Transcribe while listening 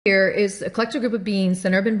Here is a collective group of beings that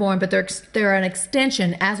have never been born, but they're an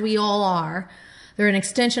extension, as we all are. They're an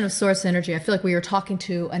extension of source energy. I feel like we are talking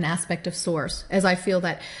to an aspect of source, as I feel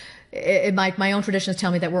that my own traditions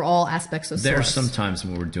tell me that we're all aspects of source. There are some times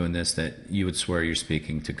when we're doing this that you would swear you're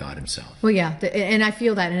speaking to God himself. Well, yeah, and I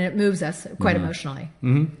feel that, and it moves us quite emotionally.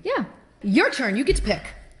 Yeah. Your turn. You get to pick.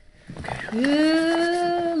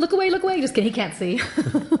 Okay. Look away, look away. Just kidding. He can't see.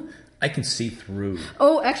 I can see through.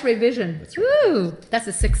 Oh, X-ray vision. Woo! That's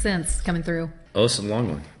a sixth sense coming through. Oh, it's a long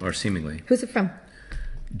one, or seemingly. Who's it from?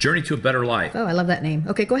 Journey to a Better Life. Oh, I love that name.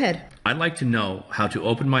 Okay, go ahead. I'd like to know how to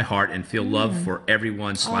open my heart and feel love for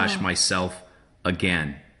everyone / myself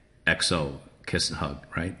again. XO, kiss and hug,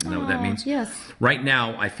 right? You know what that means? Yes. Right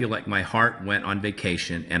now, I feel like my heart went on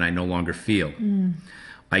vacation and I no longer feel.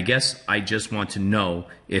 I guess I just want to know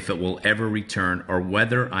if it will ever return or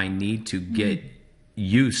whether I need to get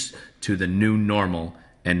used to the new normal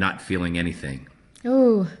and not feeling anything.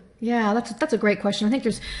 Oh, yeah, that's a great question. I think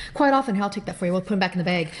there's quite often, here, I'll take that for you. We'll put them back in the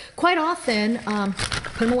bag. Quite often,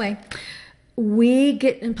 put them away. We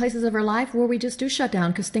get in places of our life where we just do shut down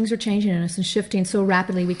because things are changing in us and shifting so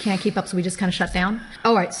rapidly we can't keep up, so we just kind of shut down.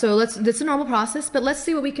 All right, so it's a normal process, but let's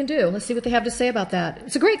see what we can do. Let's see what they have to say about that.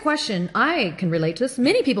 It's a great question. I can relate to this.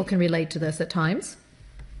 Many people can relate to this at times.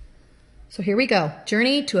 So here we go.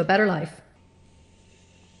 Journey to a Better Life.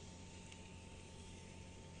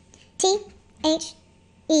 THEASPILITYTO.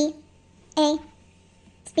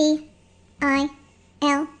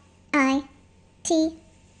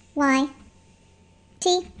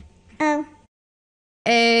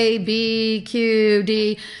 A, B, Q,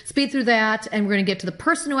 D. Speed through that, and we're going to get to the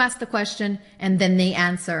person who asked the question and then the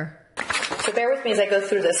answer. So bear with me as I go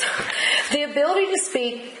through this. The ability to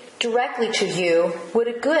speak directly to you would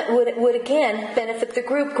again benefit the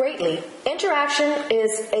group greatly. Interaction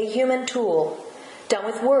is a human tool done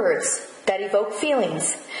with words that evoke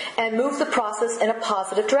feelings and move the process in a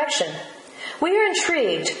positive direction. We are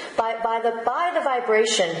intrigued by the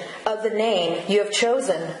vibration of the name you have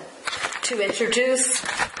chosen to introduce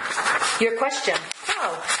your question.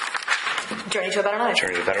 Oh, Journey to a Better Life.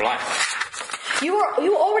 Journey to a Better Life. You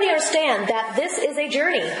already understand that this is a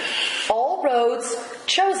journey. All roads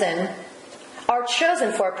chosen are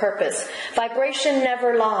chosen for a purpose. Vibration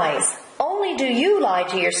never lies. Only do you lie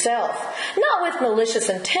to yourself, not with malicious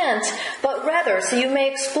intent, but rather so you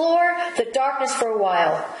may explore the darkness for a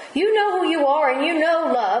while. You know who you are, and you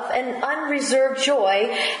know love and unreserved joy,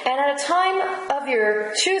 and at a time of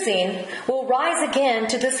your choosing will rise again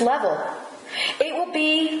to this level. It will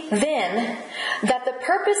be then that the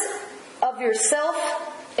purpose of your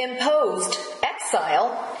self-imposed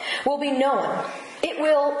exile will be known. It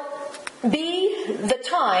will be the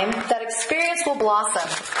time that experience will blossom.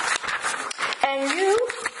 And you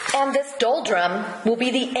and this doldrum will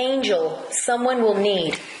be the angel someone will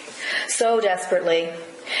need so desperately.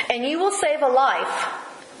 And you will save a life,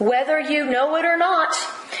 whether you know it or not.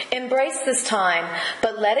 Embrace this time,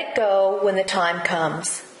 but let it go when the time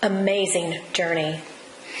comes. Amazing journey.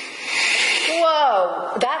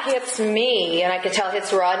 Whoa, that hits me, and I can tell it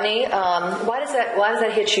hits Rodney. Why does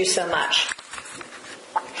that hit you so much?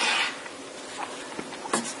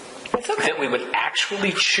 It's okay. That we would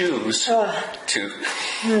actually choose to,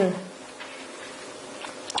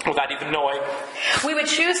 without even knowing, we would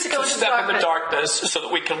choose to go into step in the darkness so that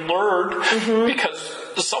we can learn because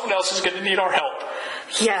someone else is going to need our help.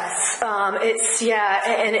 Yes,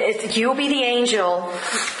 you'll be the angel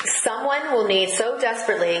someone will need so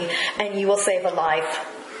desperately, and you will save a life,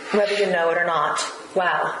 whether you know it or not.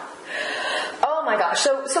 Wow. Oh my gosh.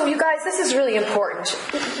 So you guys, this is really important.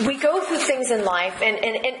 We go through things in life, and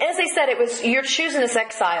as I said, you're choosing this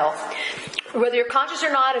exile. Whether you're conscious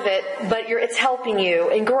or not of it, but it's helping you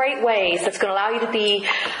in great ways. That's going to allow you to be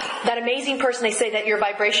that amazing person they say that your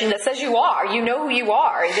vibration that says you are. You know who you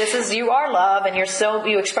are. You are love, and you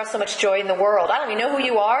express so much joy in the world. I don't even know who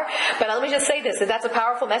you are, but let me just say this, that's a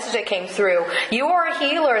powerful message that came through. You are a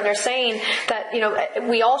healer, and they're saying that,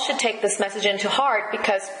 we all should take this message into heart,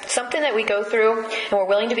 because something that we go through and we're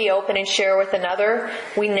willing to be open and share with another,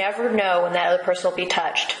 we never know when that other person will be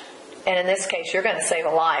touched. And in this case, you're going to save a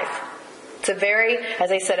life. It's as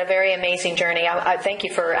I said, a very amazing journey. I thank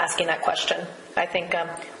you for asking that question. I think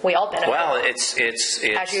we all benefit. Well, it's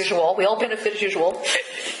as usual. We all benefit as usual.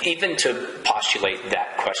 Even to postulate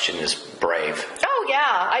that question is brave. Oh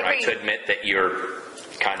yeah, I agree. To admit that you're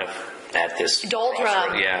kind of at this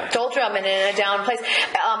doldrum, doldrum, and in a down place.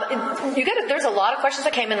 There's a lot of questions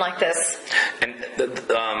that came in like this. And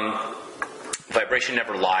vibration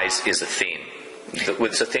never lies is a theme.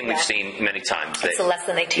 It's a thing we've seen many times. It's a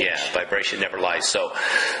lesson they teach. Yeah, vibration never lies. So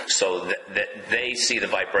that they see the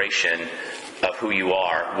vibration of who you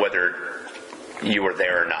are, whether you were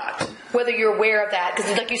there or not. Whether you're aware of that,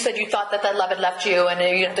 because like you said, you thought that love had left you, and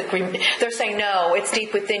you have to agree. They're saying no, it's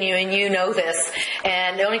deep within you, and you know this.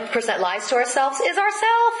 And the only person that lies to ourselves is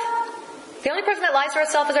ourselves. The only person that lies to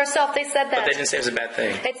ourselves is ourselves. They said that. But they didn't say it was a bad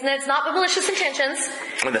thing. It's not with malicious intentions.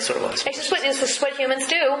 Well, that's what it was. It's just what humans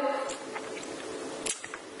do.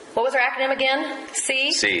 What was our acronym again?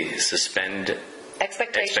 C? C. Suspend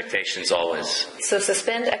expectations always. So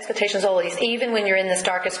suspend expectations always, even when you're in this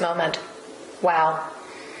darkest moment. Wow.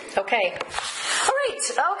 Okay. All right.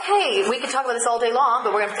 Okay. We could talk about this all day long,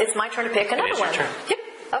 but it's my turn to pick another one. Your turn. Yep.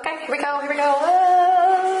 Okay. Here we go.